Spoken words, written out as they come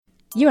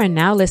You are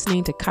now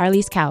listening to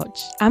Carly's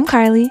Couch. I'm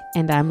Carly.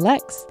 And I'm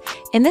Lex.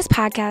 In this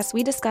podcast,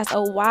 we discuss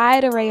a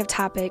wide array of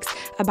topics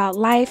about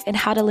life and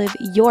how to live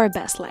your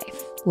best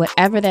life.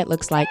 Whatever that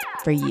looks like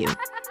for you.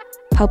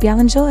 Hope y'all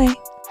enjoy.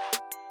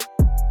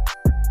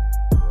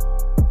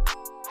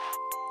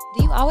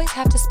 Do you always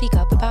have to speak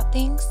up about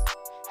things?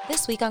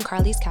 This week on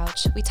Carly's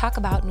Couch, we talk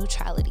about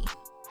neutrality.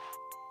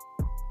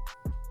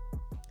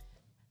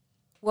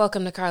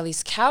 Welcome to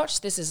Carly's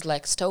Couch. This is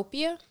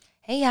Lextopia.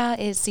 Hey y'all,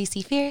 it's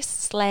CC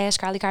Fierce /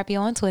 Carly Carpio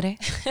on Twitter.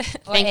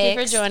 Thank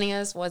you for joining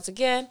us once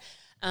again.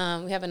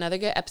 We have another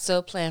good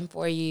episode planned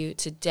for you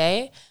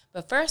today.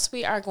 But first,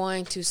 we are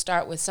going to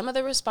start with some of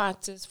the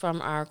responses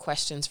from our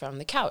questions from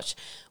the couch,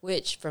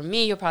 which for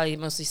me, you'll probably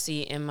mostly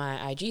see in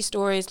my IG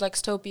stories,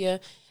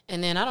 Lextopia.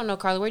 And then, I don't know,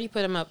 Carly, where do you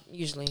put them up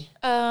usually?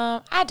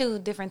 I do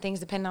different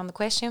things depending on the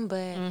question,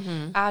 but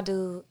I'll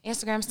do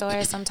Instagram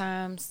stories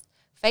sometimes.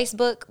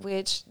 Facebook,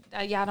 which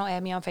y'all don't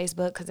add me on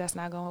Facebook because that's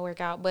not going to work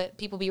out, but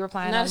people be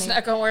replying on That's me.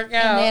 not going to work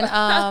out.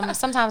 And then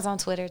sometimes on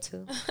Twitter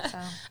too. So.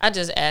 I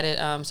just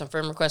added some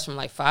friend requests from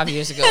like 5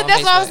 years ago.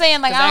 That's what I'm saying.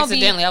 Like, I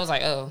accidentally, I was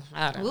like, oh,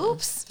 I don't know.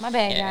 Oops, my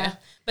bad, y'all.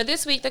 But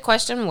this week, the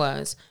question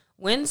was,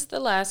 when's the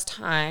last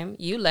time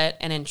you let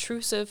an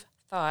intrusive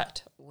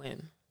thought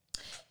win?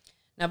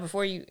 Now,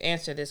 before you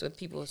answer this with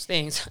people's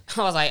things,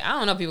 I was like, I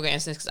don't know if people can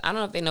answer this because I don't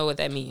know if they know what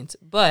that means.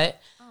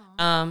 But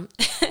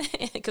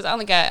because I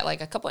only got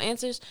like a couple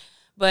answers,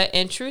 but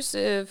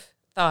intrusive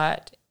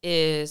thought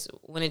is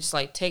when it just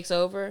like takes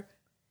over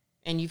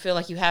and you feel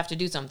like you have to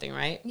do something,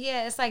 right?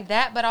 Yeah, it's like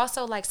that, but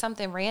also like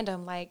something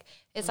random. Like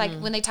it's like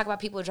when they talk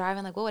about people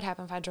driving, like what would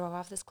happen if I drove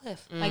off this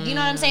cliff? Like, you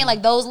know what I'm saying?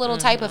 Like those little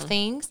type of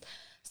things.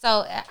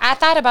 So I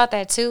thought about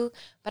that too,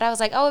 but I was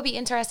like, oh, it'd be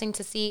interesting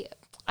to see.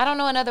 I don't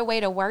know another way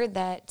to word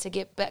that to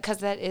get back, because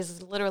that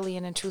is literally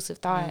an intrusive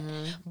thought.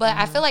 But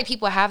I feel like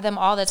people have them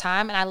all the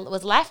time, and I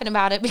was laughing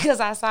about it because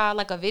I saw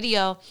like a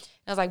video.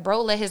 I was like,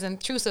 bro, let his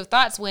intrusive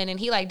thoughts win, and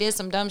he like did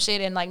some dumb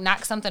shit and like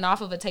knocked something off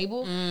of a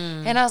table.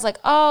 And I was like,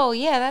 oh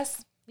yeah,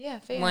 that's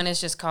fair. When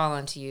it's just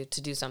calling to you to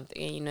do something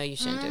and you know you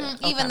shouldn't do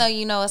it, even though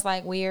you know it's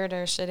like weird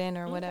or shouldn't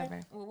or whatever.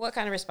 Well, what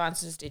kind of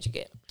responses did you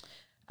get?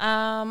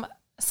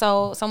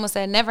 So someone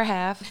said, never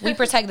have. We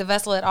protect the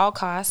vessel at all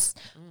costs.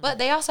 But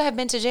they also have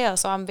been to jail.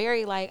 So I'm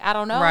very like, I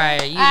don't know.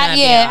 Right.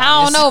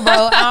 I don't know,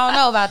 bro. I don't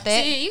know about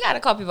that. See, you got to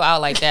call people out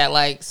like that.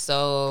 Like,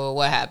 so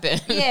what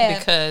happened? Yeah.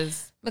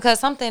 because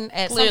something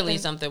clearly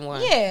something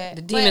won. Yeah.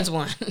 The demons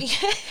won.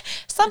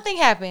 Something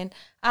happened.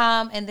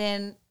 And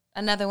then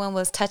another one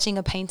was touching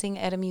a painting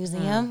at a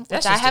museum,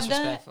 That's which I just have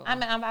done. disrespectful.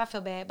 I feel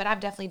bad, but I've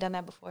definitely done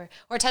that before.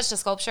 Or touched a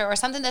sculpture or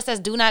something that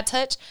says do not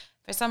touch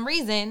for some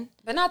reason.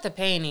 But not the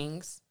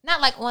paintings. Not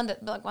like one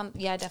that, like one,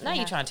 yeah, I definitely Now have.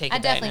 You trying to take I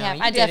it back definitely now. have.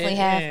 You I did definitely it,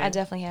 have. yeah. I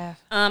definitely have.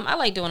 I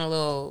like doing a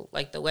little,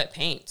 like the wet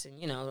paint, and,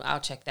 you know, I'll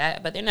check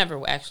that, but they're never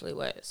actually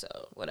wet,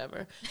 so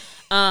whatever.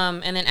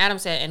 And then Adam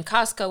said, in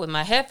Costco with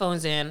my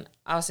headphones in,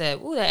 I said,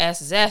 ooh, that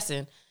ass is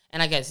assing.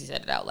 And I guess he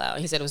said it out loud.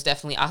 He said it was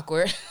definitely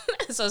awkward.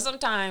 So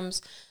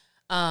sometimes,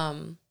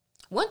 one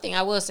thing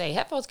I will say,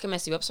 headphones can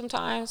mess you up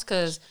sometimes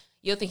because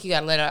you'll think you got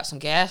to let out some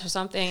gas or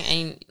something.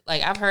 And,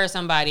 like, I've heard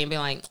somebody and been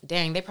like,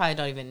 dang, they probably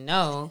don't even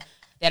know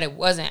that it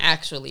wasn't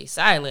actually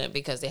silent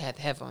because they had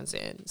the headphones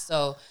in.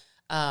 So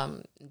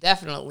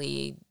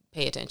definitely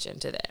pay attention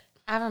to that.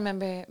 I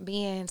remember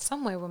being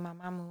somewhere with my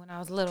mama when I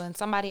was little in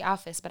somebody's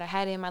office, but I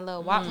had it in my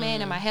little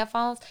Walkman and my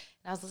headphones,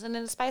 and I was listening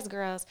to the Spice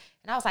Girls,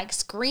 and I was like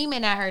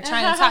screaming at her,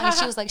 trying to talk, and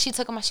she was like, she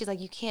took them off, she's like,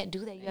 you can't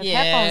do that, you have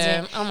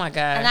headphones in. Oh my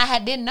God. And I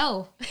didn't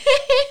know.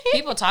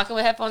 People talking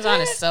with headphones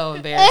on is so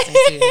embarrassing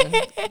too.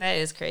 That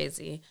is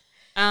crazy.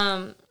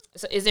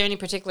 So is there any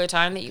particular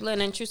time that you let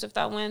an intrusive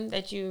thought win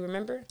that you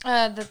remember?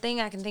 The thing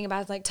I can think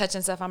about is like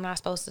touching stuff I'm not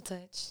supposed to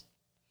touch.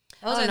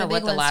 Those I don't are know the big what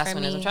the ones last for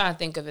one is. me. I'm trying to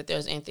think of if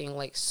there's anything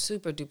like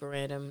super duper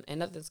random, and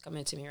nothing's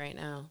coming to me right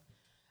now.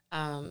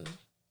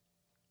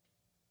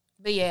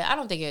 But yeah, I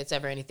don't think it's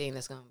ever anything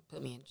that's gonna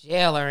put me in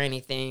jail or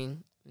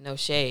anything. No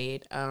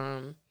shade.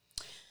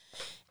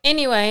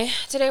 Anyway,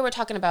 today we're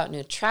talking about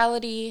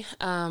neutrality.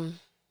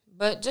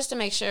 But just to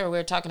make sure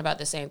we're talking about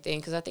the same thing,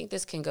 because I think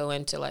this can go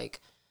into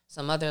like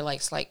some other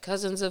like slight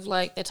cousins of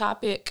like the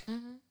topic,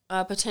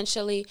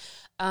 potentially.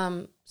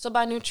 So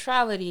by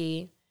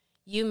neutrality,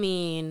 you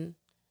mean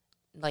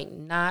like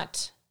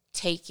not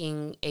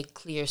taking a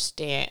clear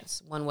stance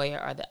one way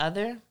or the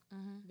other,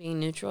 being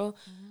neutral.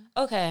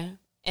 Okay.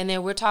 And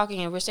then we're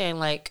talking and we're saying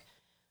like,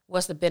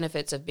 what's the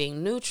benefits of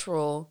being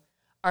neutral?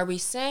 Are we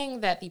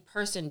saying that the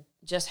person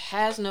just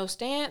has no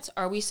stance?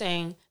 Or are we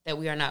saying that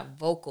we are not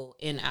vocal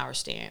in our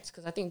stance?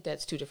 Because I think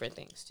that's two different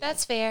things too.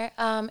 That's fair.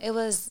 It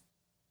was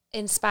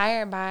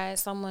inspired by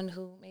someone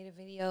who made a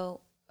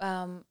video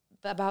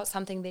about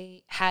something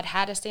they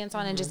had a stance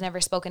on and just never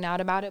spoken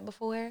out about it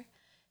before.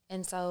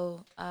 And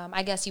so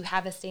I guess you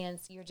have a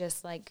stance. You're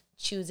just like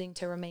choosing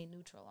to remain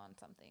neutral on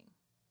something.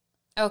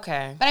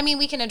 Okay. But I mean,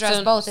 we can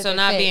address both. So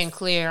not being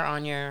clear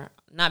on your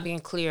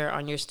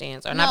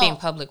stance, or not being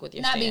public with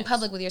your stance. Not being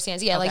public with your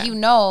stance. Yeah, okay. Like, you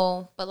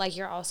know, but like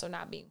you're also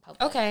not being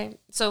public. Okay.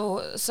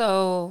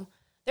 So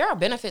there are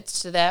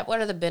benefits to that. What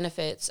are the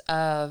benefits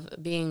of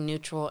being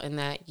neutral in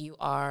that you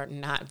are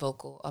not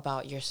vocal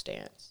about your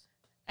stance?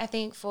 I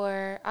think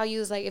I'll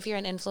use like if you're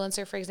an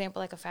influencer, for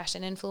example, like a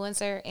fashion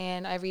influencer,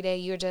 and every day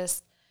you're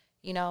just,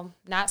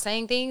 not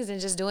saying things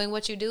and just doing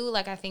what you do.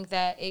 Like, I think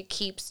that it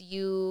keeps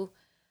you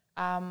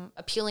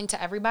appealing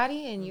to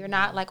everybody, and you're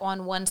not like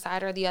on one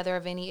side or the other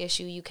of any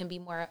issue. You can be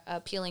more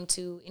appealing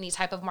to any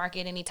type of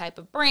market, any type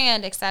of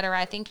brand, etc.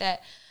 I think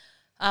that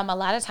a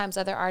lot of times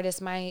other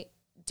artists might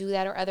do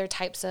that, or other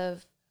types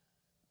of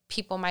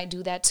people might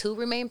do that to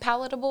remain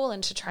palatable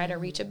and to try to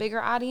reach a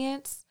bigger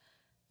audience.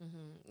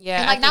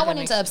 Yeah, and like not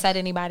wanting to upset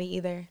anybody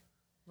either.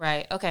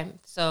 Right. Okay.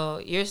 So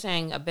you're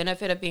saying a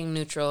benefit of being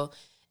neutral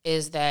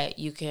is that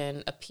you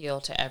can appeal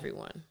to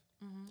everyone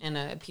and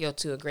appeal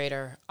to a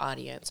greater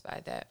audience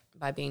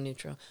by being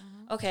neutral.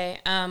 Okay.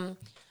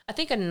 I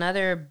think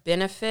another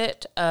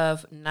benefit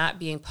of not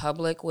being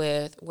public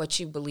with what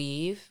you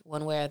believe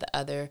one way or the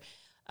other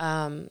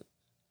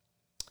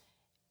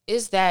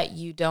is that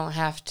you don't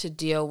have to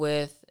deal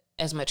with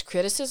as much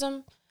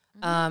criticism.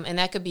 And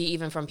that could be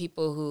even from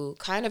people who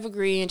kind of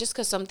agree, and just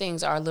because some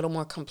things are a little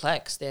more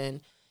complex than,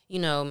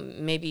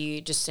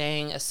 maybe just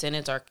saying a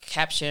sentence or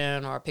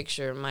caption or a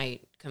picture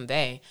might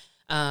convey.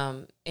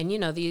 And,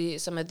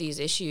 some of these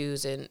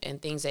issues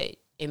and things that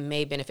it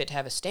may benefit to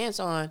have a stance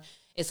on,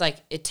 it's like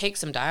it takes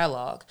some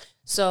dialogue.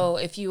 So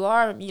if you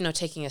are,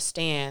 taking a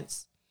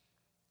stance,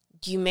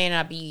 you may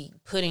not be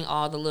putting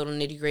all the little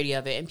nitty gritty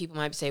of it. And people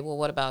might say, well,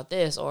 what about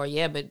this? Or,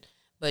 yeah, but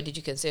did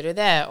you consider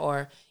that?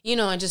 Or,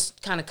 and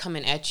just kind of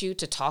coming at you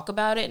to talk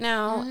about it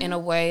now in a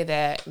way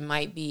that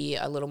might be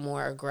a little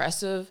more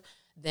aggressive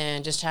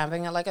than just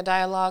having a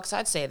dialogue. So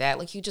I'd say that,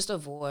 like, you just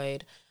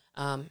avoid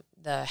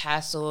the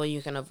hassle.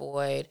 You can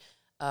avoid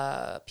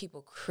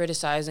people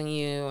criticizing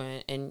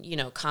you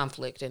and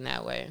conflict in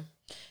that way.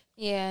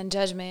 Yeah, and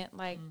judgment,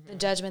 like the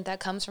judgment that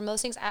comes from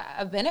those things.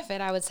 A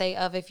benefit, I would say,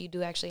 of if you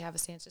do actually have a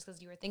stance, just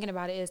because you were thinking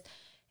about it, is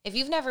if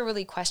you've never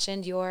really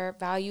questioned your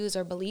values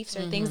or beliefs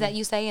or things that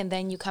you say, and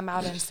then you come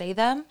out and say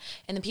them,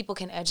 and then people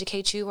can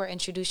educate you or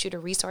introduce you to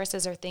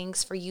resources or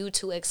things for you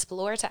to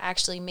explore to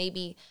actually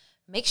maybe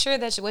make sure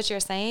that what you're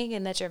saying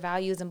and that your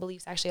values and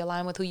beliefs actually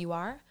align with who you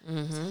are.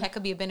 So that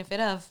could be a benefit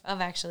of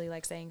actually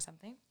like saying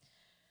something.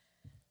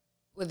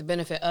 With the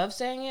benefit of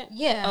saying it?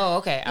 Yeah. Oh,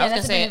 okay. Yeah, I was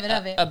going to say benefit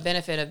of it. A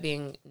benefit of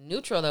being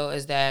neutral, though,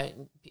 is that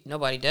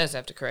nobody does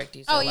have to correct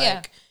you. So,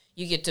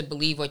 you get to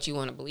believe what you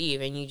want to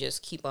believe, and you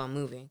just keep on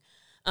moving.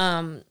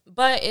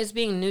 But is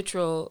being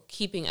neutral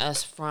keeping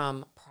us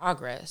from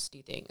progress, do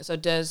you think? So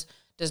does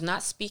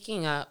not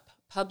speaking up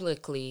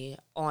publicly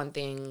on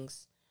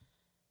things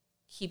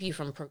keep you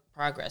from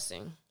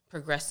progressing?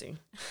 Progressing.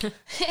 I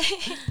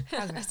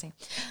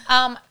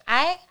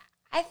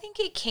think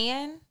it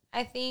can.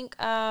 I think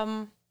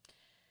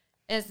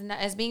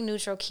as being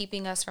neutral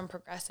keeping us from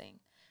progressing.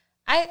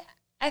 I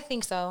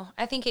think so.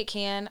 I think it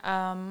can.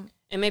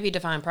 And maybe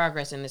define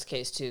progress in this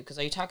case too, because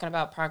are you talking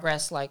about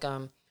progress like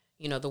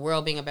the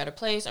world being a better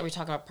place? Are we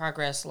talking about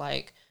progress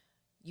like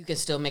you can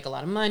still make a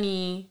lot of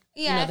money?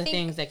 Yeah, the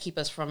things that keep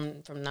us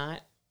from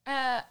not.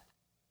 I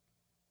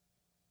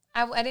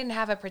didn't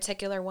have a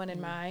particular one in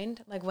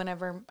mind, like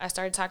whenever I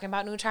started talking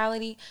about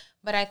neutrality,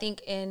 but I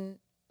think in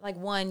like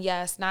one,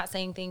 yes, not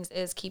saying things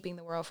is keeping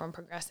the world from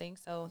progressing.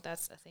 So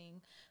that's the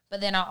thing.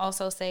 But then I'll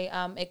also say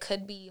it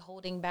could be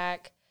holding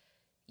back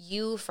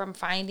you from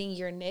finding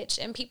your niche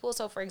in people.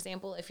 So for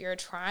example, if you're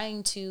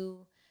trying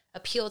to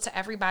appeal to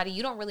everybody,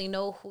 you don't really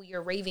know who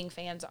your raving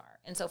fans are.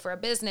 And so for a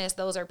business,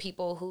 those are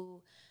people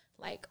who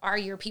like are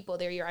your people.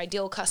 They're your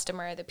ideal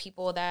customer, the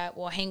people that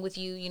will hang with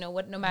you,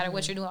 no matter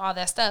what you're doing, all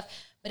that stuff.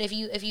 But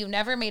if you've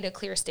never made a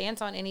clear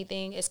stance on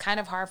anything, it's kind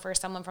of hard for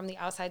someone from the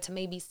outside to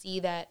maybe see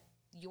that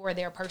you're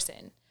their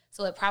person.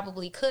 So it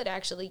probably could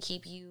actually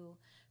keep you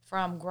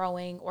from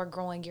growing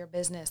your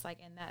business, like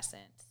in that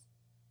sense.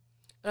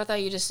 But I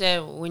thought you just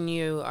said when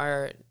you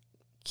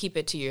keep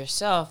it to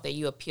yourself that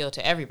you appeal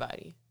to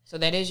everybody. So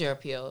that is your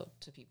appeal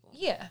to people.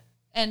 Yeah.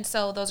 And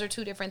so those are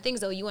two different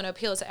things, though. You want to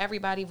appeal to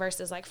everybody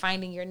versus like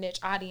finding your niche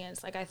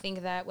audience. Like I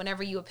think that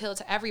whenever you appeal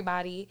to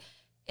everybody,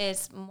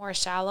 it's more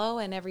shallow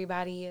and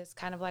everybody is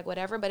kind of like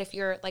whatever. But if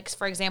you're like,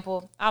 for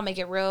example, I'll make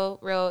it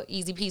real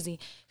easy peasy.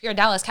 If you're a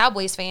Dallas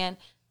Cowboys fan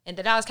and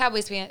the Dallas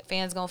Cowboys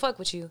fans gonna fuck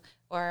with you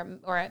or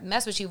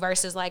mess with you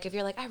versus like if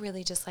you're like, I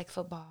really just like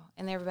football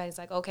and everybody's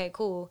like, okay,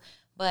 cool.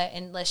 But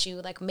unless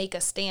you like make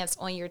a stance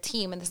on your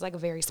team, and this is like a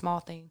very small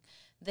thing,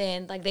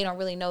 then like they don't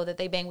really know that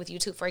they bang with you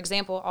too. For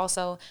example,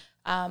 also,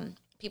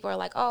 people are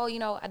like, oh,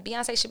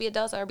 Beyonce should be a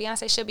Delta or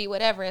Beyonce should be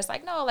whatever. It's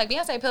like, no, like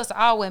Beyonce appeals to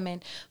all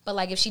women. But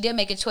like if she did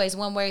make a choice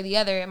one way or the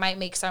other, it might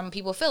make some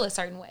people feel a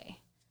certain way.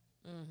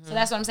 So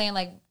that's what I'm saying.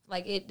 Like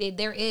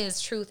there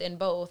is truth in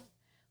both.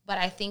 But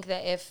I think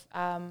that if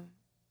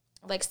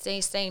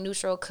staying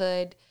neutral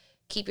could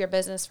keep your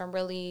business from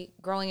really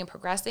growing and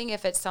progressing,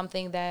 if it's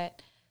something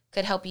that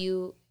could help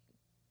you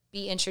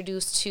be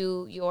introduced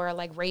to your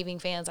like raving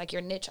fans, like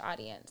your niche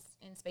audience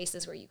in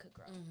spaces where you could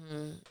grow.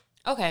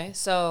 Okay,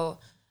 so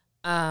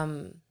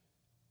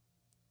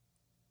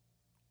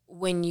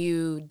when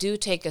you do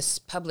take a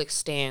public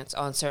stance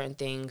on certain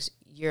things,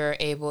 you're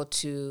able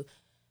to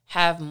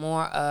have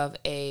more of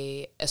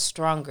a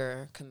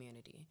stronger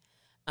community.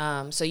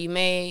 So you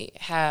may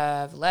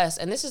have less,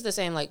 and this is the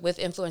same like with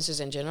influencers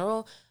in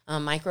general.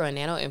 Micro and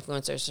nano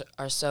influencers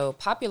are so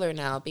popular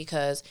now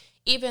because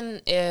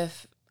even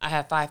if I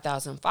have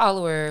 5,000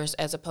 followers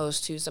as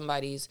opposed to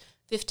somebody's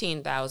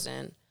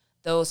 15,000,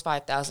 those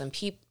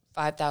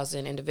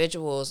 5,000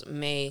 individuals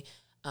may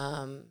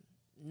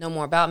know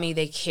more about me.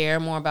 They care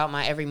more about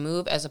my every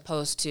move as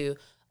opposed to,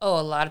 a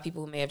lot of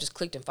people who may have just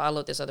clicked and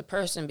followed this other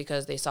person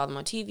because they saw them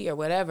on TV or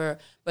whatever,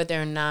 but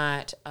they're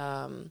not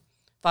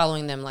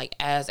following them like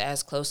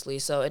as closely.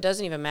 So it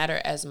doesn't even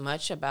matter as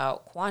much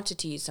about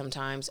quantity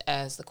sometimes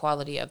as the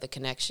quality of the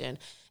connection.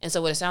 And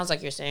so what it sounds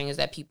like you're saying is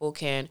that people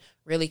can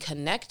really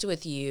connect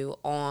with you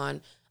on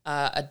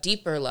a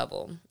deeper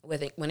level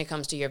with it when it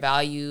comes to your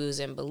values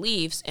and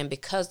beliefs. And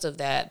because of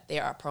that, they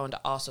are prone to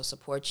also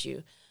support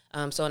you.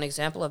 So an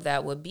example of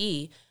that would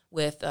be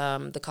with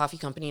the coffee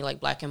company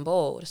like Black and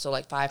Bold. So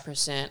like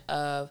 5%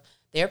 of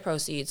their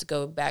proceeds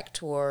go back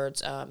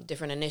towards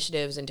different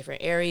initiatives in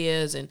different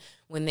areas. And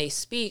when they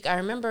speak, I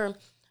remember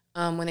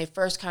when they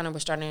first kind of were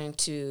starting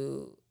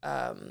to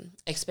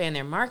expand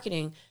their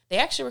marketing, they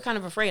actually were kind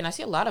of afraid. And I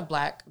see a lot of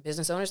Black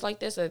business owners like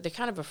this. They're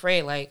kind of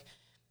afraid, like,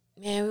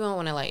 man, we don't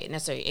want to like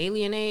necessarily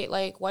alienate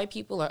like white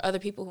people or other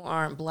people who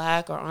aren't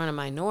Black or aren't a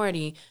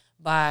minority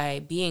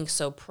by being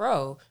so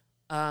pro-Black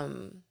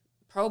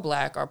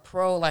or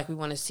pro, like we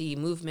want to see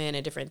movement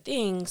and different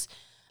things.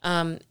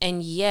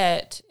 And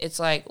yet it's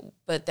like,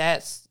 but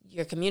that's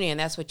your community and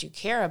that's what you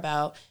care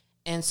about.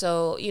 And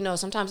so,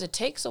 sometimes it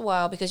takes a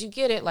while because you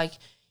get it. Like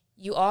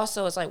you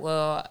also, it's like,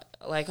 well,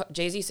 like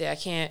Jay-Z said, I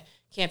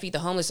can't feed the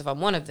homeless if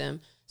I'm one of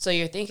them. So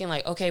you're thinking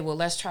like, okay, well,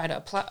 let's try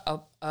to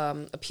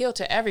appeal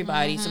to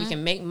everybody so we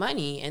can make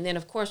money. And then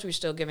of course we're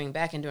still giving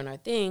back and doing our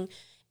thing.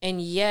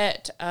 And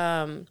yet,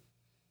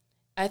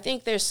 I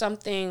think there's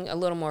something a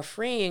little more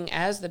freeing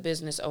as the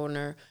business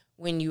owner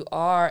when you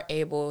are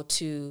able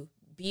to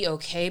be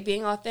okay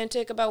being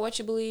authentic about what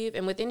you believe.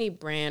 And with any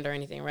brand or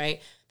anything,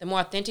 right? The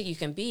more authentic you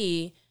can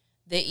be,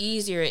 the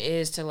easier it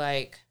is to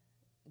like,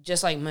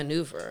 just like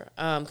maneuver.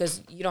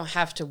 Because you don't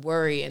have to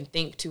worry and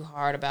think too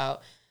hard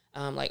about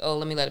like,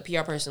 let me let a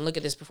PR person look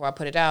at this before I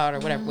put it out or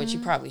whatever, which you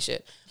probably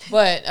should.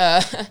 But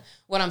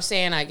what I'm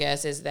saying, I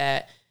guess, is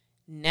that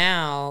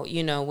now,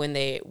 when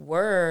they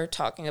were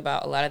talking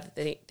about a lot of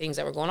the things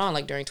that were going on,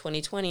 like during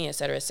 2020, et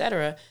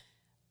cetera,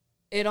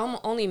 it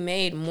only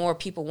made more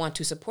people want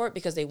to support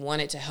because they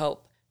wanted to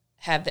help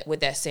have that with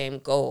that same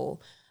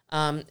goal.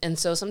 And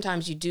so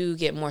sometimes you do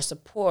get more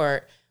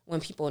support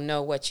when people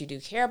know what you do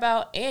care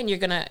about, and you're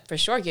going to for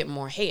sure get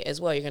more hate as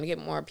well. You're going to get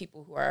more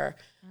people who are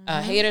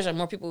haters or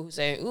more people who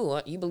say, ooh,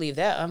 you believe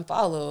that,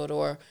 unfollowed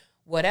or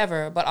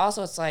whatever. But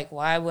also it's like,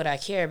 why would I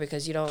care?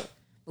 Because you don't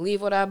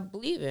believe what I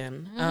believe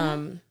in.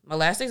 My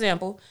last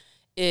example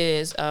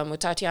is with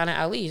Tatiana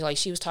Ali. Like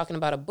she was talking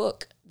about a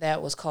book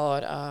that was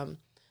called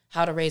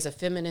How to Raise a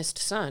Feminist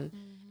Son.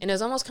 And it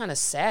was almost kind of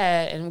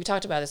sad. And we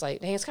talked about this,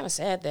 like, dang, it's kind of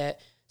sad that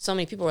so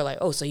many people were like,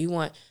 oh, so you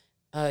want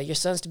your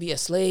sons to be a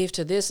slave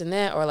to this and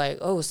that? Or like,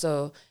 oh,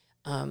 so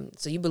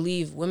you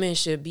believe women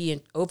should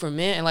be over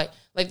men? And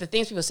like the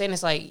things people say, and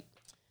it's like,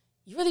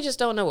 you really just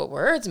don't know what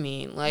words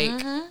mean. Like,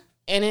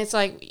 and it's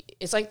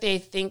like they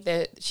think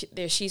that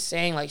she's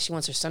saying like she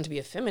wants her son to be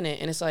effeminate.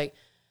 And it's like,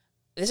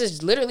 this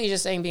is literally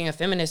just saying being a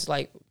feminist,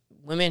 like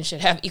women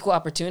should have equal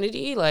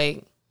opportunity.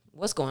 Like,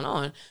 what's going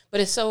on?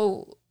 But it's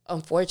so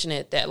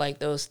unfortunate that like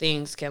those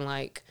things can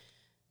like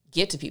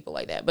get to people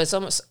like that. But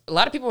a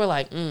lot of people were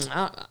like,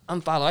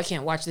 unfollow, I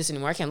can't watch this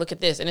anymore. I can't look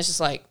at this. And it's just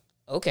like,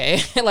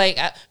 okay, like,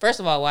 first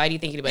of all, why do you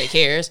think anybody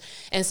cares?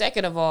 And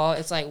second of all,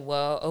 it's like,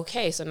 well,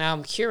 okay, so now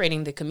I'm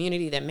curating the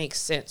community that makes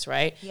sense,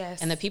 right?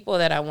 Yes. And the people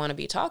that I want to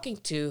be talking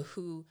to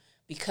who,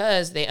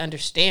 because they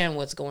understand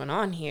what's going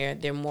on here,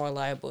 they're more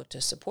liable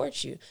to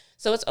support you.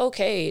 So it's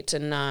okay to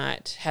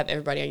not have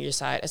everybody on your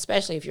side,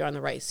 especially if you're on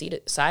the right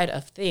side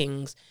of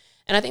things.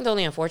 And I think the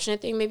only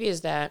unfortunate thing maybe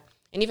is that,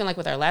 and even like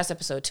with our last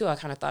episode too, I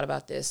kind of thought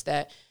about this,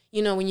 that,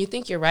 when you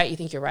think you're right, you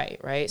think you're right,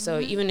 right? So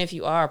even if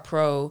you are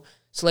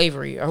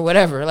pro-slavery or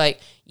whatever,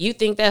 like you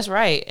think that's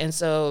right. And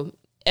so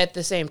at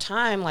the same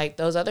time, like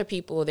those other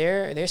people,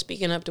 they're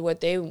speaking up to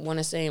what they want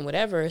to say and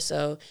whatever.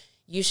 So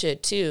you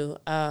should too.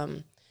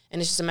 And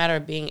it's just a matter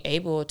of being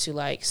able to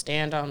like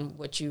stand on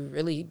what you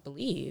really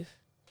believe.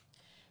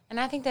 And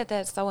I think that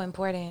that's so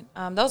important.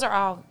 Those are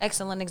all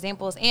excellent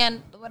examples.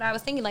 And what I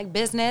was thinking, like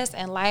business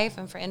and life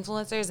and for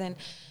influencers. And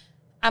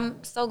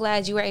I'm so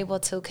glad you were able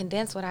to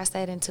condense what I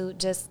said into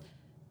just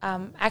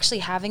actually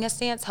having a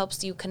stance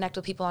helps you connect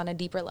with people on a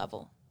deeper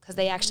level because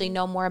they actually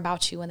know more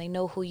about you and they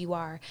know who you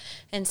are.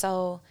 And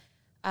so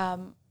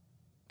can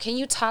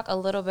you talk a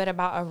little bit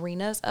about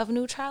arenas of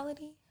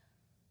neutrality?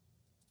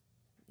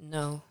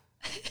 No.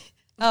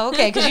 Oh,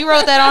 okay, because you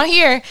wrote that on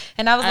here.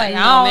 And I was like,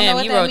 I don't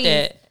know what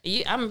that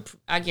means.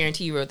 I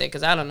guarantee you wrote that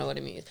because I don't know what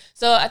it means.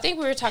 So I think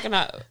we were talking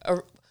about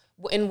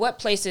in what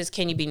places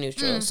can you be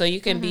neutral? So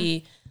you can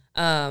be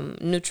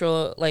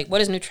neutral, like what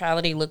does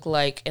neutrality look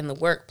like in the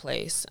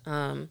workplace?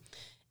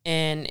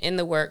 And in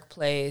the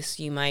workplace,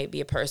 you might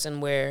be a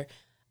person where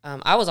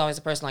I was always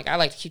a person, like, I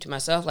like to keep to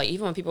myself. Like,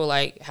 even when people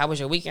like, how was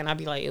your weekend? I'd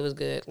be like, it was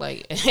good.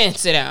 Like, and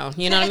sit down.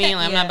 You know what I mean?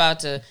 Like, I'm not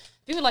about to,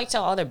 people like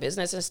tell all their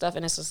business and stuff.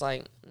 And it's just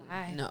like,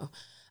 no.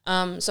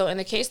 So in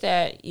the case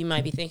that you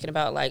might be thinking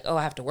about like, oh,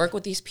 I have to work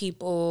with these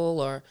people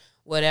or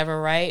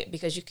whatever, right?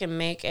 Because you can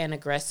make an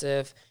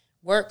aggressive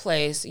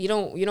workplace. You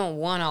don't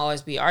want to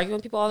always be arguing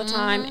with people all the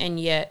time. And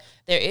yet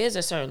there is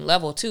a certain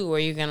level too, where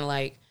you're going to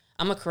like,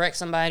 I'm going to correct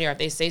somebody, or if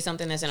they say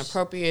something that's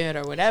inappropriate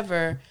or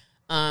whatever,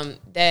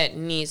 that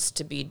needs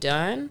to be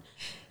done.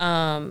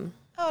 Hold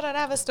on, I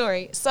have a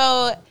story.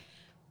 So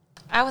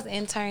I was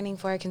interning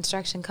for a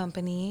construction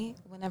company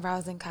whenever I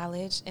was in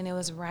college, and it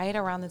was right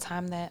around the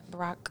time that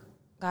Barack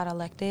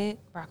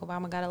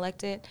Obama got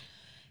elected.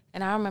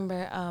 And I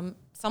remember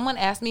someone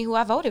asked me who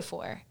I voted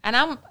for. And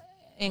I'm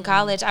in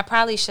college. I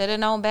probably should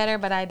have known better,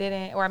 but I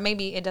didn't. Or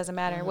maybe it doesn't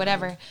matter,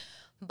 whatever.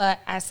 But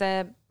I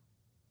said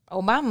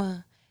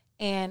Obama.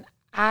 And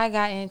I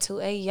got into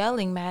a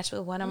yelling match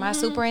with one of my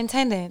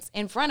superintendents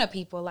in front of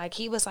people. Like,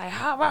 he was like,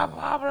 blah, blah,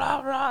 blah,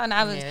 blah, blah. And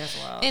I was,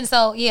 and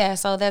so,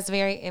 so that's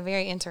very,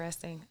 very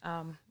interesting.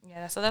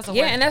 So that's a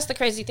and that's the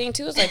crazy thing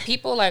too, is like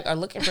people like are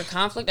looking for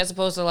conflict as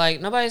opposed to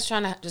like, nobody's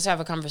trying to just have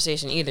a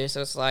conversation either.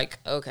 So it's like,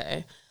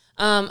 okay.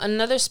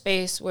 Another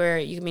space where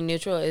you can be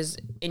neutral is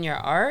in your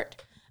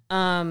art.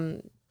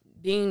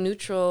 Being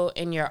neutral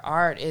in your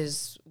art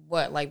is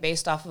what, like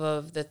based off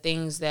of the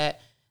things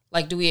that,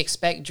 like, do we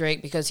expect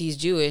Drake, because he's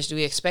Jewish, do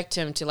we expect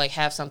him to, like,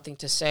 have something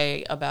to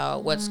say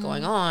about what's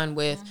going on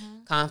with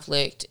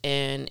conflict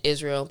in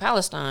Israel and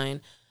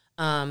Palestine?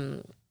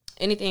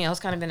 Anything else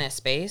kind of in that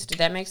space? Did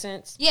that make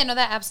sense? Yeah, no,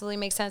 that absolutely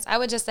makes sense. I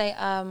would just say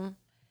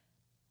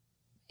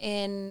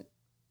in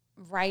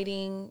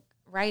writing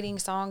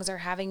songs or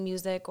having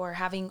music or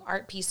having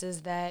art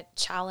pieces that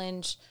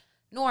challenge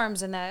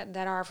norms and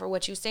that are for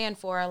what you stand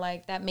for,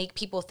 like that make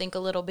people think a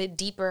little bit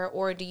deeper,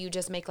 or do you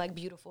just make like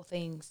beautiful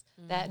things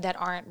that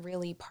aren't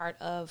really part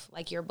of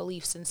like your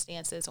beliefs and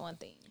stances on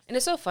things? And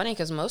it's so funny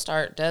because most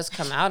art does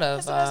come out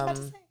of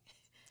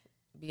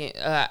being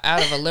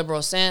out of a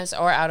liberal sense,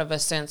 or out of a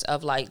sense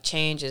of like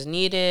change is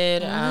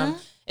needed.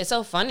 It's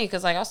so funny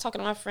because like I was talking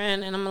to my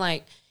friend and I'm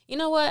like, you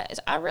know what?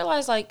 I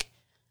realized like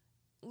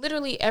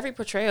literally every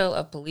portrayal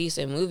of police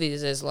in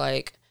movies is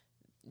like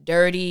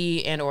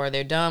dirty and or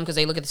they're dumb because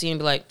they look at the scene and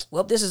be like,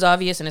 well, this is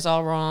obvious and it's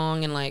all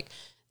wrong, and like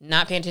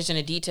not paying attention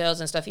to details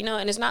and stuff, you know.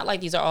 And it's not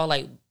like these are all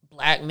like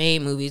black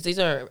made movies. These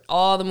are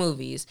all the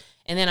movies.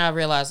 And then I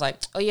realized like,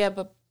 oh yeah,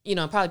 but you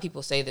know, probably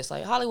people say this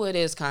like Hollywood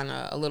is kind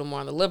of a little more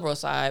on the liberal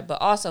side,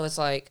 but also it's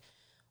like,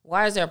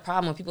 why is there a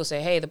problem when people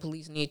say, hey, the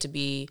police need to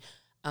be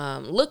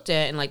looked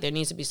at and like there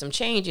needs to be some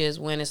changes,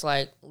 when it's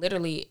like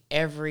literally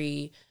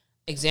every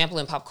example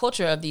in pop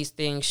culture of these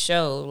things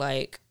show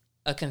like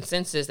a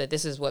consensus that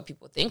this is what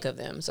people think of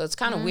them. So it's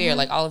kind of weird.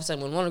 Like all of a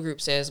sudden when one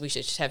group says we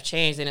should have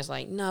change, then it's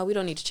like, no, we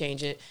don't need to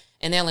change it.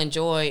 And they'll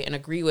enjoy and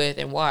agree with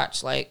and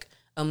watch like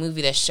a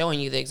movie that's showing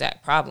you the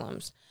exact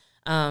problems.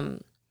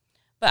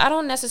 But I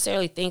don't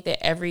necessarily think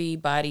that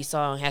everybody's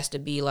song has to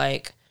be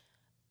like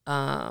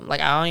I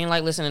don't even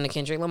like listening to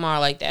Kendrick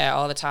Lamar like that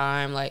all the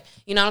time. Like,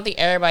 you know, I don't think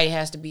everybody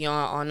has to be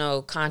on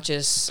no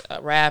conscious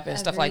rap and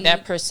stuff like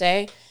that per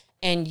se.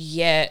 And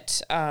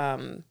yet,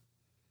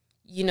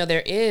 you know,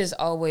 there is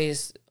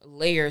always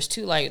layers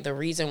to like the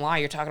reason why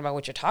you're talking about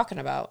what you're talking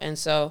about. And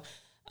so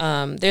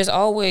there's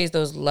always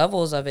those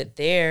levels of it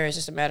there. It's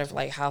just a matter of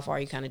like how far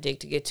you kind of dig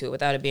to get to it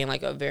without it being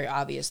like a very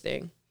obvious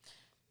thing.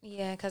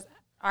 Yeah, because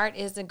art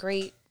is a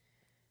great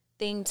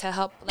thing to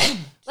help, like,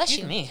 bless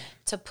you,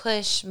 to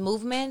push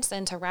movements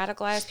and to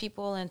radicalize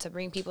people and to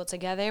bring people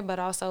together, but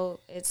also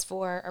it's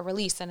for a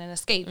release and an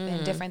escape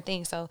and different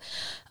things. So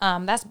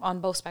that's on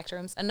both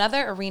spectrums.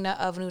 Another arena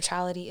of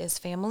neutrality is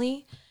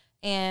family.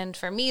 And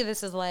for me,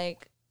 this is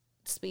like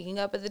speaking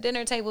up at the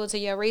dinner table to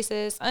your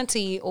racist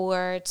auntie,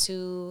 or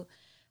to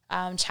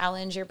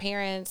challenge your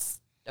parents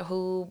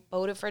who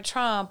voted for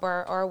Trump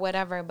or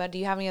whatever. But do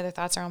you have any other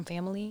thoughts around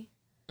family?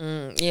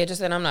 Yeah,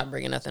 just that I'm not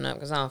bringing nothing up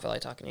because I don't feel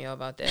like talking to y'all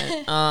about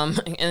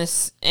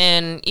that.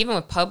 And even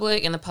with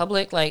the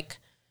public, like,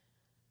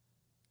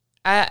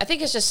 I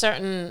think it's just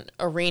certain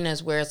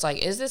arenas where it's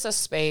like, is this a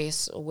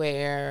space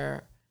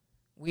where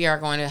we are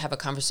going to have a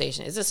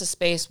conversation? Is this a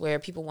space where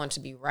people want to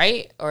be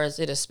right, or is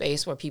it a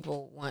space where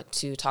people want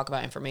to talk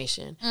about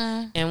information?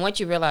 And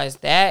once you realize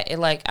that,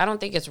 I don't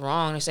think it's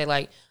wrong to say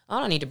like, I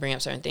don't need to bring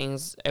up certain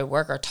things at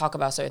work or talk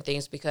about certain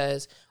things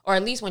because, or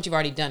at least once you've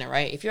already done it,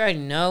 right? If you already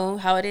know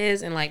how it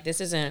is and like this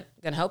isn't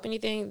going to help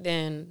anything,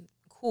 then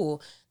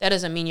cool. That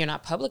doesn't mean you're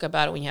not public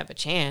about it when you have a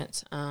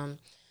chance.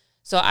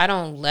 So I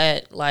don't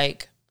let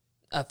like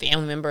a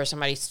family member or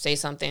somebody say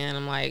something and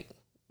I'm like,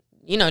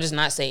 you know, just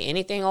not say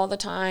anything all the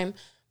time,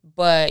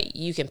 but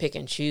you can pick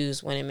and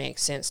choose when it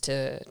makes sense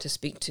to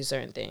speak to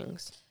certain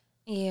things.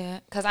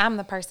 Yeah, because I'm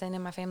the person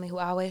in my family who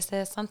always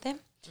says something.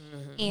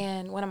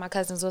 And one of my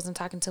cousins wasn't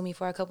talking to me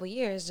for a couple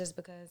years just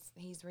because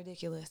he's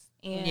ridiculous.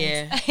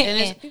 And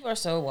and people are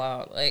so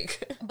wild.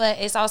 Like, but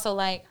it's also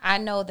like, I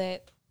know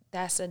that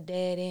that's a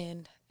dead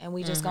end and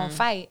we just gonna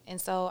fight.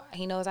 And so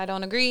he knows I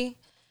don't agree.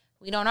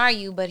 We don't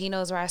argue, but he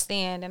knows where I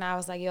stand. And I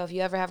was like, yo, if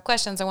you ever have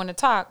questions or want to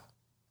talk,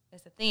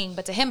 it's a thing.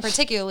 But to him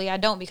particularly, I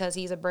don't, because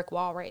he's a brick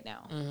wall right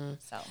now.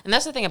 So, and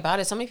that's the thing about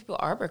it. So many people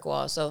are brick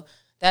walls. So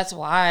that's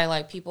why,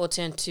 like, people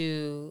tend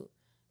to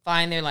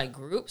find their, like,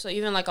 group. So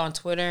even, like, on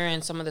Twitter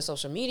and some of the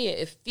social media,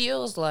 it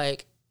feels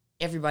like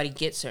everybody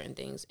gets certain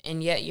things.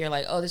 And yet you're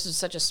like, oh, this is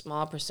such a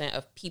small percent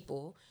of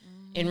people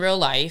in real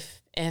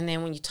life. And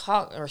then when you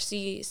talk or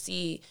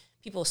see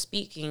people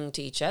speaking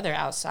to each other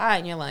outside,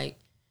 and you're like,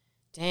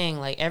 dang,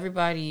 like,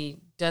 everybody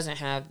doesn't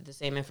have the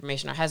same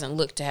information or hasn't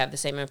looked to have the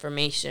same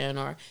information,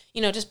 or,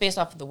 you know, just based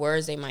off of the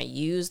words they might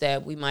use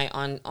that we might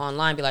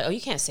online be like, oh, you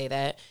can't say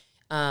that,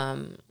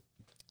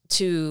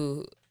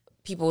 to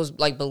people's,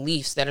 like,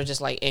 beliefs that are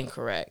just, like,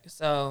 incorrect.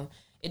 So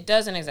it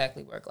doesn't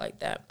exactly work like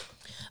that.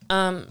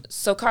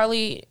 So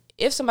Carly,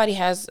 if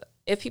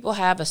people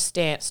have a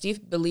stance, do you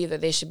believe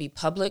that they should be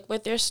public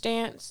with their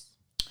stance?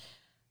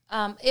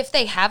 if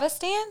they have a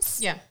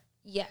stance, Yeah.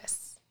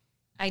 yes,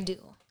 I do.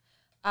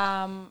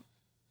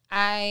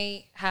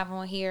 I have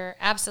on here,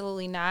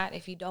 absolutely not.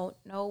 If you don't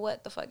know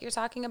what the fuck you're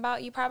talking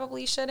about, you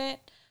probably shouldn't.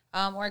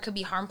 Or it could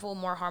be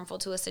more harmful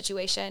to a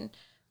situation.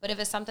 But if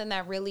it's something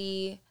that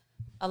really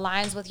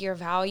aligns with your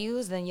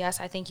values, then yes,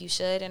 I think you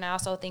should. And I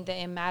also think that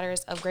in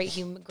matters of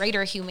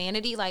greater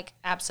humanity, like,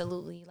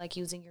 absolutely, like,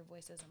 using your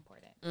voice is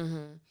important.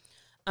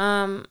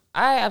 Mm-hmm.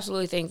 I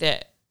absolutely think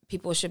that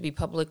people should be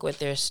public with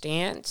their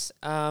stance.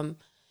 And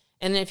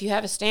if you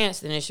have a stance,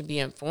 then it should be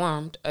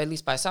informed, at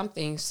least by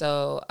something.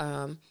 So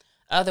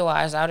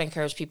otherwise, I would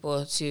encourage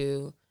people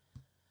to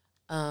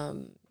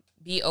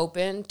be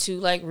open to,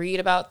 like,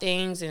 read about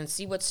things and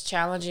see what's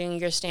challenging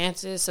your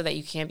stances so that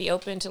you can be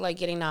open to, like,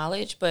 getting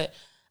knowledge. But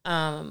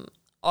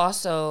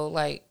also,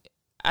 like,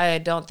 I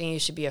don't think you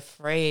should be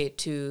afraid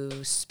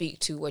to speak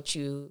to what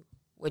you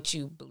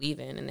believe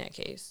in that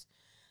case.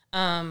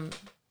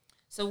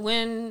 So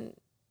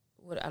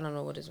I don't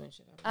know, what is when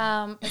should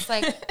I? It's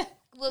like,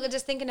 well,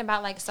 just thinking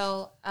about, like,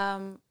 so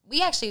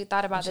we actually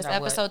thought about this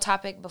episode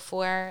topic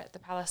before the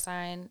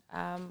Palestine,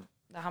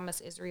 the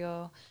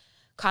Hamas-Israel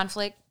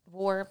conflict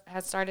war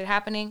had started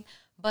happening.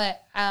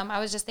 But I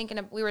was just thinking,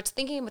 we were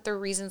thinking through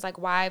reasons, like,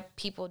 why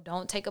people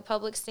don't take a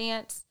public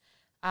stance.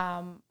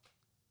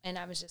 And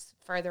I was just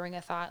furthering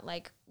a thought,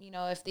 like, you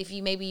know, if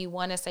you maybe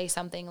want to say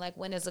something, like,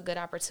 when is a good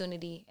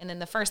opportunity? And then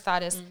the first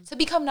thought is to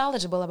become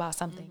knowledgeable about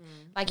something.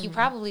 Like, you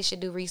probably should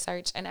do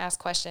research and ask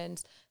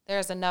questions.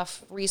 There's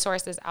enough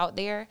resources out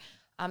there.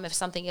 If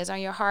something is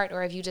on your heart,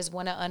 or if you just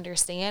want to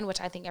understand, which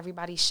I think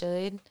everybody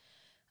should,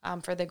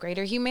 for the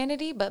greater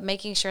humanity, but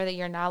making sure that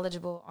you're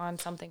knowledgeable on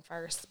something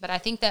first. But I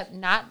think that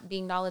not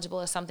being knowledgeable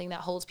is something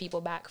that holds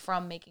people back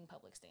from making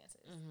public stances.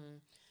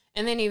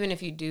 And then even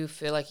if you do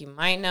feel like you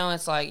might know,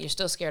 it's like you're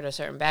still scared of a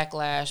certain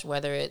backlash,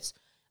 whether it's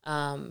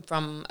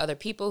from other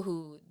people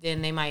who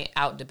then they might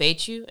out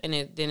debate you, and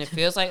then it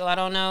feels like, oh, I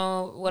don't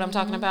know what I'm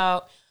talking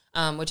about,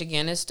 which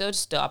again is still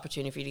just the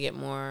opportunity for you to get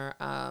more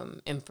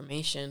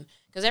information,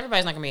 because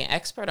everybody's not going to be an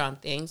expert on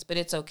things, but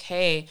it's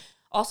okay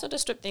also to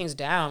strip things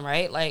down,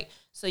 right? Like,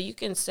 so you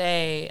can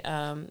say,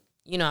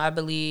 you know, I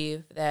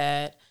believe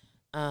that,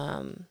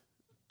 and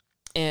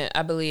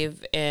I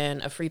believe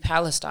in a free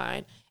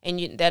Palestine.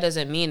 And that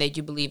doesn't mean that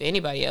you believe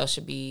anybody else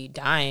should be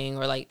dying,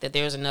 or, like, that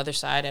there's another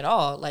side at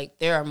all. Like,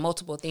 there are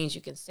multiple things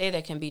you can say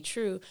that can be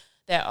true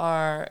that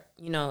are,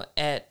 you know,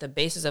 at the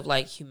basis of,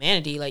 like,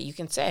 humanity. Like, you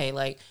can say,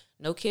 like,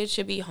 no kids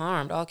should be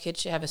harmed. All kids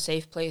should have a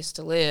safe place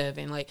to live.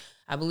 And, like,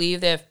 I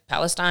believe that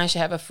Palestine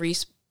should have a free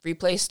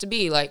place to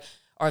be, like,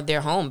 or their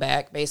home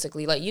back,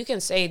 basically. Like, you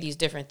can say these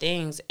different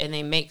things and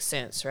they make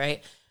sense,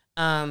 right?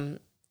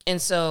 And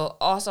so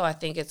also I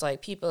think it's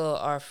like people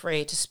are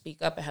afraid to speak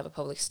up and have a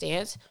public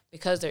stance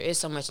because there is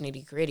so much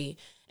nitty gritty.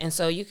 And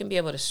so you can be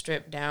able to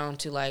strip down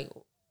to, like,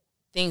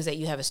 things that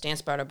you have a stance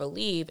about or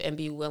believe, and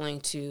be willing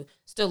to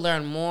still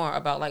learn more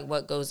about, like,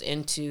 what goes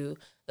into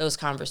those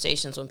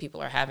conversations when people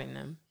are having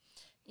them.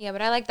 Yeah,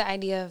 but I like the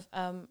idea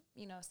of,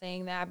 you know,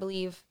 saying that I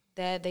believe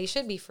that they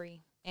should be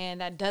free.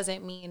 And that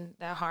doesn't mean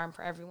that harm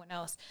for everyone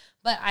else.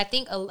 But I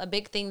think a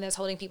big thing that's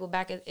holding people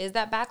back is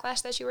that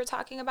backlash that you were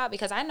talking about.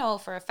 Because I know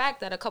for a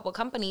fact that a couple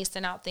companies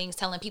sent out things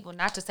telling people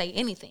not to say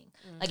anything.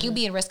 Like, you'd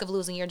be in risk of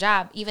losing your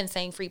job, even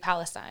saying free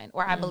Palestine,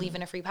 or I believe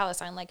in a free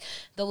Palestine. Like,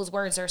 those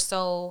words are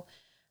so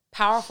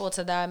powerful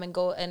to them,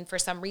 and for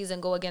some reason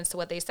go against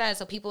what they said.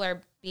 So people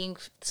are being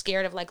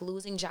scared of, like,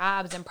 losing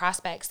jobs and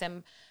prospects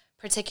and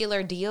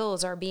particular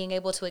deals, or being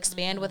able to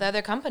expand with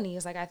other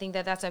companies. Like, I think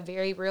that that's a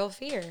very real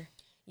fear.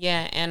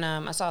 Yeah, and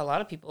I saw a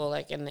lot of people,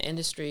 like, in the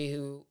industry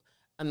who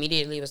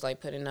immediately was,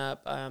 like, putting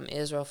up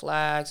Israel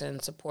flags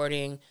and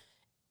supporting,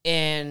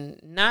 and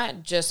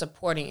not just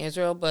supporting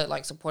Israel, but,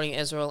 like, supporting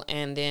Israel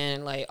and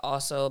then, like,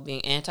 also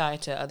being anti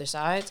to other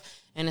sides.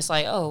 And it's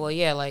like, oh, well,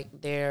 yeah, like,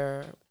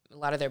 a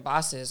lot of their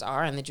bosses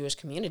are in the Jewish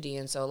community,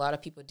 and so a lot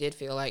of people did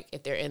feel like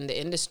if they're in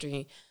the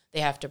industry they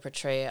have to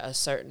portray a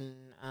certain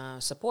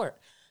support.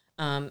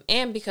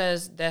 And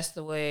because that's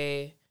the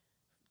way,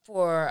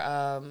 for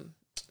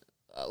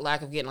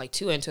lack of getting like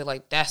too into it,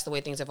 like that's the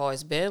way things have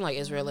always been. Like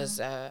Israel is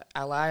an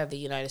ally of the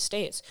United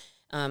States.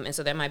 And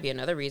so that might be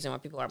another reason why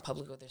people aren't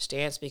public with their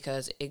stance,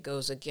 because it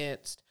goes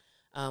against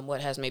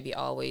what has maybe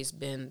always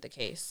been the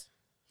case.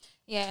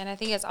 Yeah, and I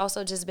think it's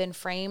also just been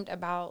framed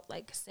about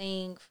like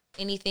saying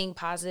anything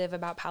positive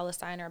about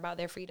Palestine or about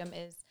their freedom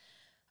is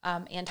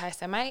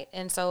anti-Semite.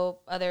 And so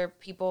other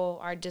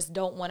people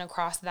don't want to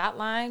cross that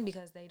line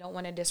because they don't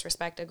want to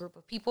disrespect a group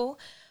of people,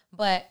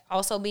 but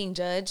also being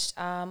judged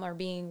or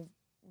being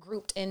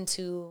grouped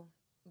into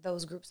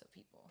those groups of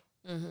people.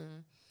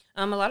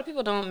 A lot of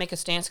people don't make a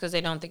stance because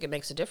they don't think it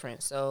makes a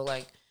difference. So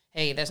like,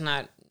 hey, that's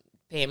not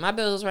paying my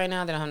bills right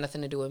now. They don't have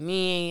nothing to do with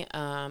me.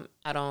 I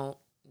don't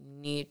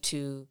need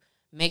to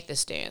make the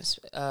stance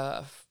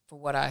for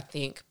what I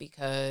think,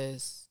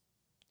 because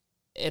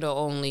it'll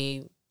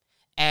only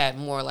add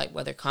more, like,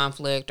 whether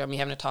conflict or me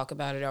having to talk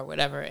about it or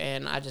whatever,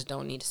 and I just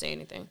don't need to say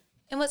anything.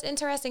 And what's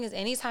interesting is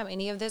anytime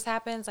any of this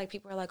happens, like,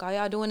 people are like, all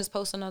y'all doing is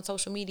posting on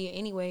social media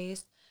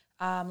anyways.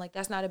 Like,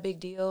 that's not a big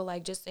deal.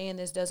 Like, just saying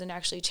this doesn't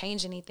actually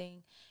change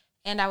anything.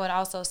 And I would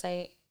also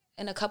say,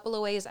 in a couple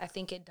of ways, I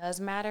think it does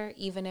matter,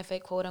 even if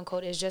it, quote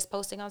unquote, is just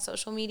posting on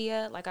social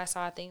media. Like, I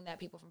saw a thing that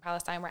people from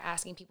Palestine were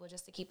asking people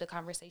just to keep the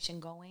conversation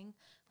going,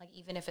 like,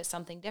 even if it's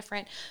something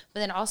different. But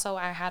then also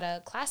I had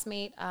a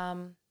classmate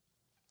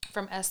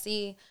from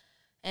SC,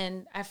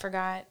 and I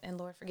forgot, and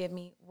Lord forgive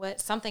me,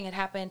 something had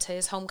happened to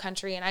his home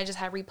country, and I just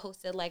had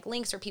reposted like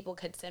links where people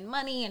could send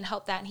money and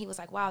help that. And he was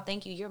like, wow,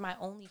 thank you. You're my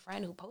only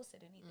friend who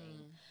posted anything.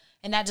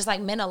 And that just like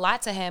meant a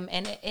lot to him.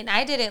 And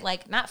I did it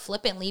like not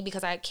flippantly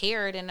because I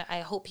cared and I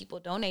hope people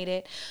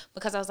donated,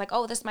 because I was like,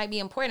 oh, this might be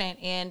important.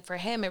 And for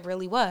him, it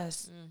really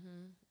was.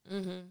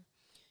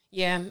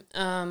 Yeah.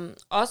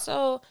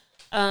 Also,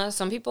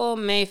 some people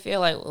may feel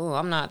like, oh,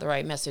 I'm not the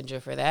right messenger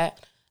for that.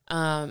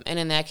 And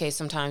in that case,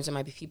 sometimes it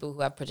might be people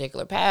who have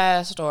particular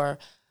past, or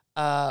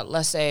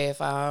let's say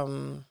if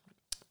I'm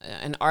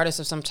an artist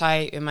of some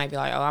type, it might be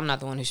like, oh, I'm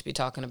not the one who should be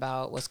talking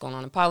about what's going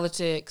on in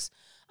politics.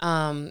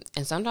 And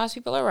sometimes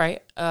people are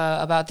right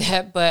about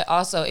that. But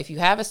also, if you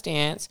have a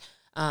stance,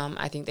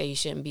 I think that you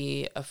shouldn't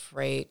be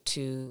afraid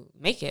to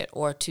make it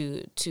or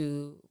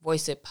to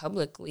voice it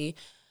publicly.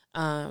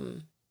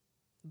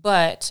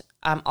 But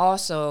I'm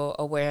also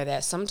aware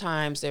that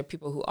sometimes there are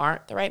people who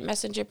aren't the right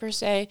messenger per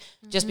se,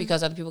 just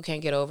because other people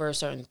can't get over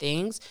certain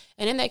things.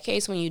 And in that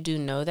case, when you do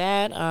know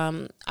that,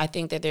 I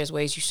think that there's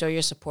ways you show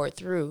your support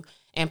through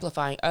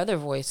amplifying other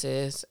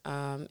voices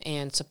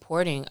and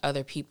supporting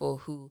other people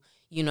who,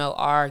 you know,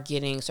 are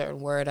getting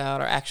certain word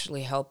out or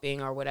actually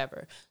helping or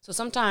whatever. So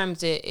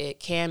sometimes it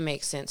can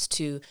make sense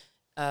to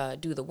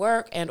do the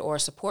work and or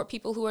support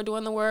people who are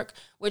doing the work,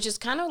 which is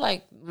kind of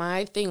like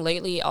my thing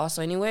lately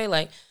also anyway.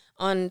 Like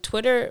on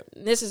Twitter,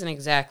 this isn't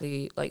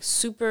exactly like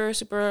super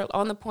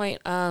on the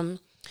point,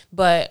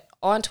 but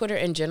on Twitter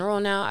in general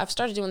now, I've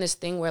started doing this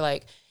thing where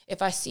like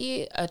if I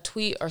see a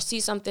tweet or see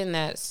something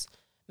that's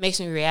makes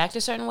me react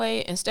a certain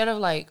way, instead of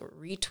like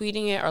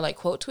retweeting it or like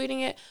quote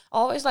tweeting it, I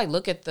always like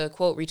look at the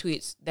quote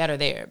retweets that are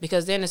there,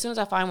 because then as soon as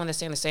I find one that's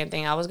saying the same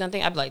thing I was gonna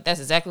think, I'd be like, that's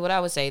exactly what I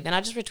would say. Then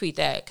I just retweet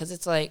that, because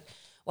it's like,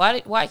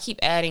 why keep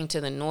adding to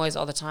the noise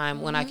all the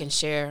time when I can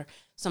share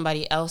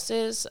somebody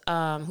else's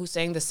who's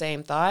saying the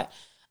same thought.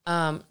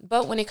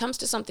 But when it comes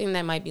to something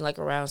that might be like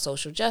around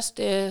social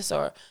justice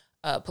or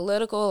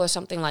political or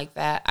something like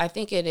that, I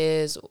think it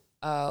is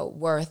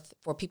worth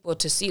for people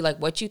to see like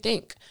what you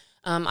think.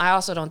 I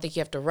also don't think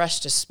you have to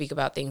rush to speak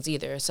about things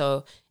either.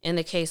 So in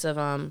the case of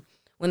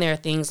when there are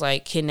things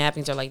like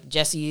kidnappings or like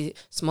Jussie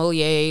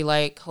Smollett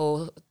like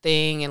whole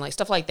thing and like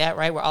stuff like that,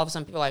 right, where all of a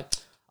sudden people are like,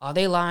 are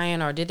they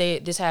lying, or did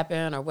this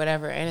happen or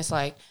whatever? And it's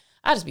like,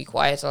 I just be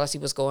quiet till I see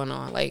what's going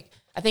on. Like,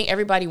 I think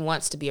everybody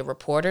wants to be a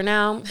reporter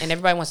now, and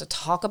everybody wants to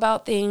talk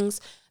about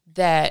things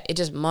that it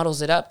just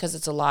muddles it up, because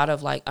it's a lot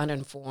of like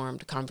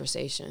uninformed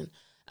conversation.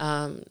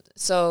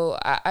 So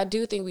I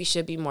do think we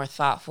should be more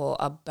thoughtful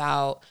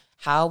about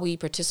how we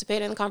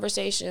participate in the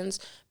conversations,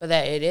 but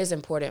that it is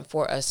important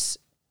for us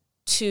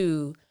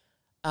to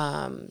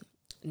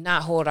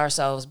not hold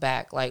ourselves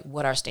back, like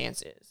what our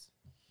stance is.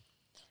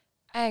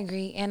 I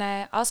agree. And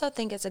I also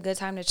think it's a good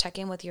time to check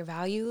in with your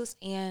values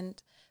and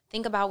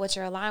think about what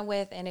you're aligned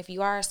with. And if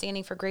you are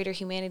standing for greater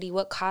humanity,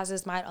 what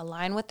causes might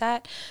align with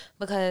that?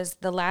 Because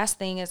the last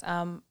thing is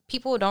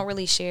people don't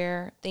really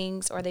share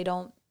things, or they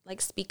don't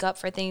like speak up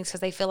for things because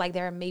they feel like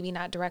they're maybe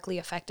not directly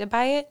affected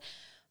by it.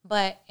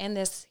 But in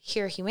this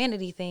here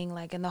humanity thing,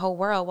 like in the whole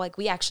world, like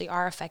we actually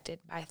are affected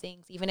by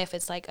things, even if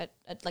it's like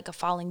a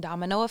falling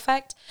domino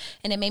effect.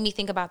 And it made me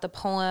think about the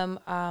poem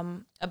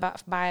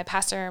by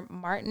Pastor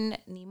Martin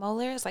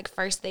Niemöller. It's like,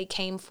 first they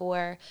came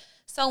for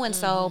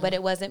so-and-so, but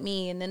it wasn't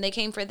me. And then they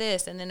came for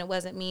this, and then it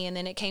wasn't me. And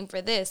then it came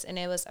for this, and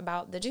it was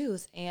about the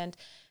Jews. And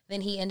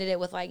then he ended it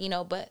with like,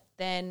 but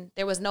then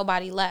there was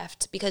nobody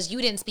left because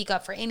you didn't speak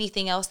up for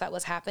anything else that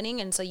was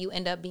happening. And so you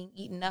end up being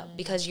eaten up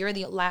because you're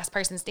the last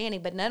person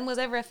standing, but none was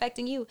ever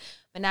affecting you.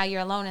 But now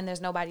you're alone and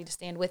there's nobody to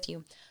stand with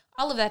you.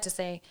 all of that to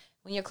say,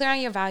 when you're clear on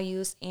your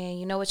values and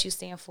you know what you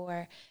stand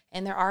for,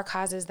 and there are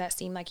causes that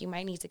seem like you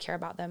might need to care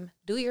about them,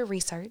 do your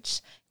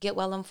research, get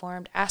well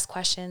informed, ask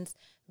questions,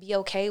 be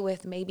okay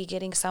with maybe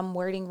getting some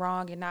wording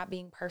wrong and not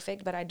being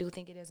perfect. But I do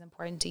think it is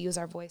important to use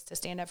our voice to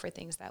stand up for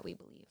things that we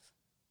believe.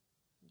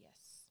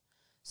 Yes.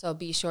 So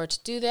be sure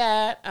to do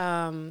that.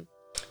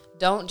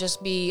 Don't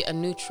just be a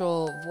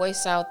neutral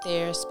voice out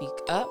there. Speak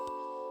up.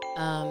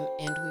 And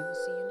we will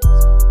see you next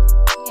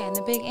week. Yeah, and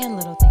the big and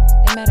little things,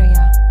 they matter,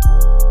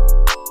 y'all.